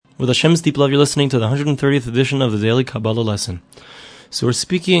With Hashem's deep love, you're listening to the 130th edition of the Daily Kabbalah Lesson. So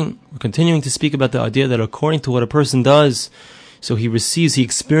we're continuing to speak about the idea that according to what a person does, so he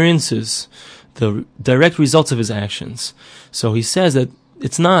experiences the direct results of his actions. So he says that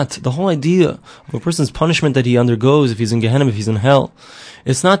it's not the whole idea of a person's punishment that he undergoes if he's in Gehenna, if he's in hell.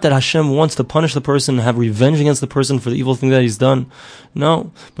 It's not that Hashem wants to punish the person and have revenge against the person for the evil thing that he's done.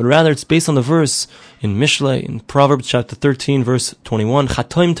 No, but rather it's based on the verse in Mishlei, in Proverbs chapter 13, verse 21,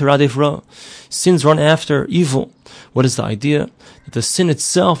 Chatoim teradef ra. Sins run after evil. What is the idea? That the sin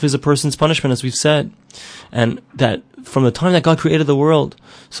itself is a person's punishment, as we've said. And that from the time that God created the world,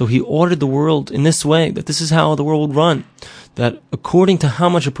 so he ordered the world in this way, that this is how the world would run. That according to how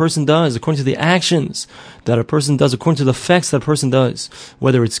much a person does, according to the actions that a person does, according to the effects that a person does,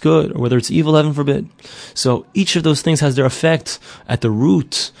 whether it's good or whether it's evil, heaven forbid. So each of those things has their effect at the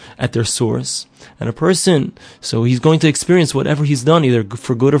root, at their source. And a person, so he's going to experience whatever he's done, either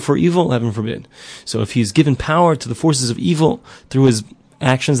for good or for evil, heaven forbid. So if he's given power to the forces of evil through his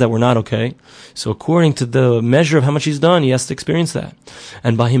actions that were not okay, so according to the measure of how much he's done, he has to experience that.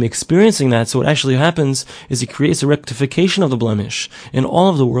 And by him experiencing that, so what actually happens is he creates a rectification of the blemish in all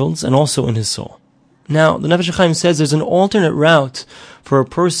of the worlds and also in his soul. Now, the Nefesh HaChaim says there's an alternate route for a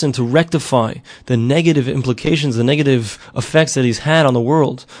person to rectify the negative implications, the negative effects that he's had on the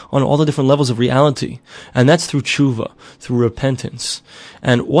world, on all the different levels of reality. And that's through tshuva, through repentance.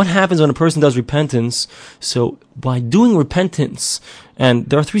 And what happens when a person does repentance? So by doing repentance, and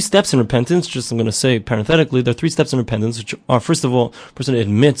there are 3 steps in repentance, just I'm going to say parenthetically, there are 3 steps in repentance, which are, first of all, a person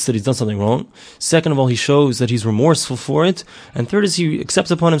admits that he's done something wrong. Second of all, he shows that he's remorseful for it. And third is he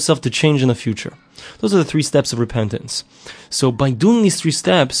accepts upon himself to change in the future. Those are the 3 steps of repentance. So by doing these 3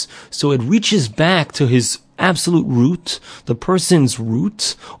 steps, so it reaches back to his absolute root, the person's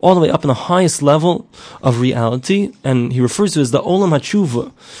root, all the way up in the highest level of reality, and he refers to it as the Olam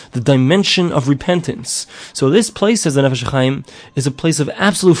HaTshuva, the dimension of repentance. So this place, says the Nefesh HaChaim, is a place of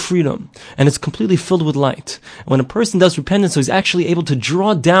absolute freedom, and it's completely filled with light. And when a person does repentance, so he's actually able to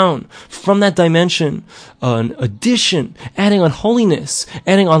draw down from that dimension an addition, adding on holiness,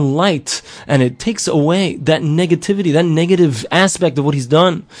 adding on light, and it takes away that negativity, that negative aspect of what he's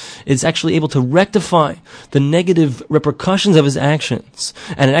done. It's actually able to rectify the negative repercussions of his actions.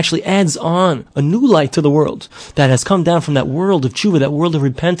 And it actually adds on a new light to the world that has come down from that world of tshuva, that world of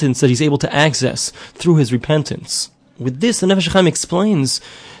repentance that he's able to access through his repentance. With this, the Nefesh HaChaim explains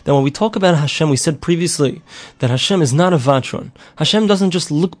that when we talk about Hashem, we said previously that Hashem is not a vatron. Hashem doesn't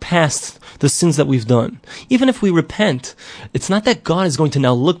just look past the sins that we've done. Even if we repent, it's not that God is going to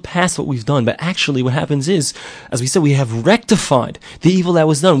now look past what we've done, but actually what happens is, as we said, we have rectified the evil that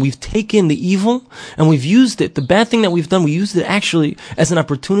was done. We've taken the evil and we've used it, the bad thing that we've done, we used it actually as an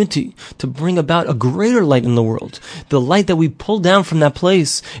opportunity to bring about a greater light in the world. The light that we pull down from that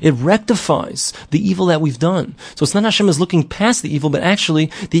place, it rectifies the evil that we've done. So it's not Hashem is looking past the evil, but actually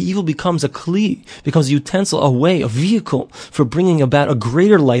the evil becomes a kli, becomes a utensil, a way, a vehicle for bringing about a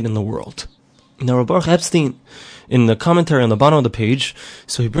greater light in the world. Now, Rabbi Baruch Epstein, in the commentary on the bottom of the page,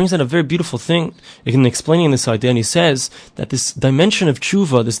 so he brings out a very beautiful thing in explaining this idea, and he says that this dimension of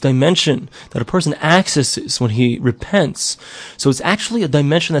tshuva, this dimension that a person accesses when he repents, so it's actually a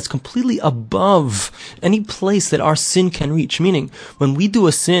dimension that's completely above any place that our sin can reach. Meaning, when we do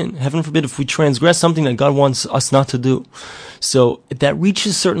a sin, heaven forbid if we transgress something that God wants us not to do, so that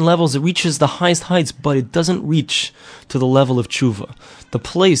reaches certain levels, it reaches the highest heights, but it doesn't reach to the level of tshuva. The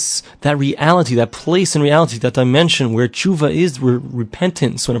place, that reality, that place in reality, that dimension where tshuva is, where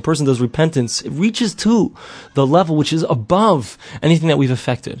repentance, when a person does repentance, it reaches to the level which is above anything that we've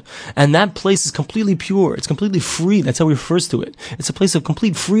affected. And that place is completely pure. It's completely free. That's how he refers to it. It's a place of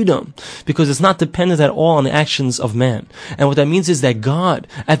complete freedom because it's not dependent at all on the actions of man. And what that means is that God,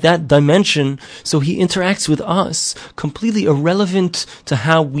 at that dimension, so he interacts with us completely irrelevant to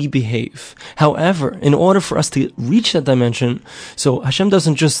how we behave. However, in order for us to reach that dimension, so Hashem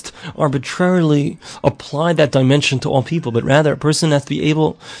doesn't just arbitrarily apply that dimension to all people, but rather a person has to be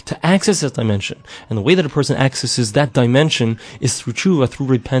able to access that dimension. And the way that a person accesses that dimension is through tshuva, through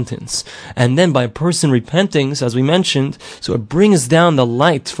repentance. And then by a person repenting, as we mentioned, so it brings down the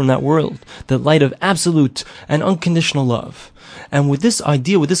light from that world, the light of absolute and unconditional love. And with this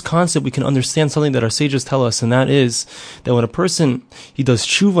idea, with this concept, we can understand something that our sages tell us, and that is that when a person, he does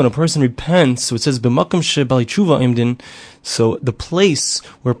tshuva, when a person repents, so it says, b'makom shebali tshuva imdin, so the place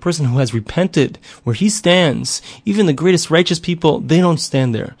where a person who has repented, where he stands, even the greatest righteous people, they don't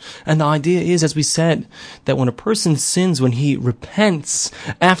stand there. And the idea is, as we said, that when a person sins, when he repents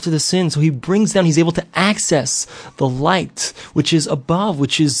after the sin, so he brings down, he's able to access the light, which is above,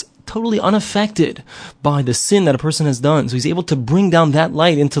 which is totally unaffected by the sin that a person has done. So he's able to bring down that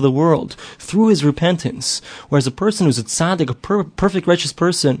light into the world through his repentance. Whereas a person who's a tzaddik, a perfect righteous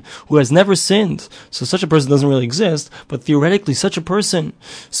person who has never sinned, so such a person doesn't really exist, but theoretically such a person,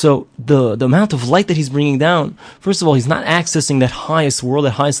 so the amount of light that he's bringing down, first of all, he's not accessing that highest world,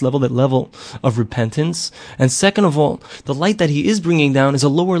 that highest level, that level of repentance. And second of all, the light that he is bringing down is a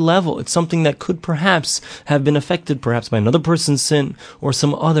lower level. It's something that could perhaps have been affected perhaps by another person's sin or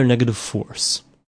some other negative force.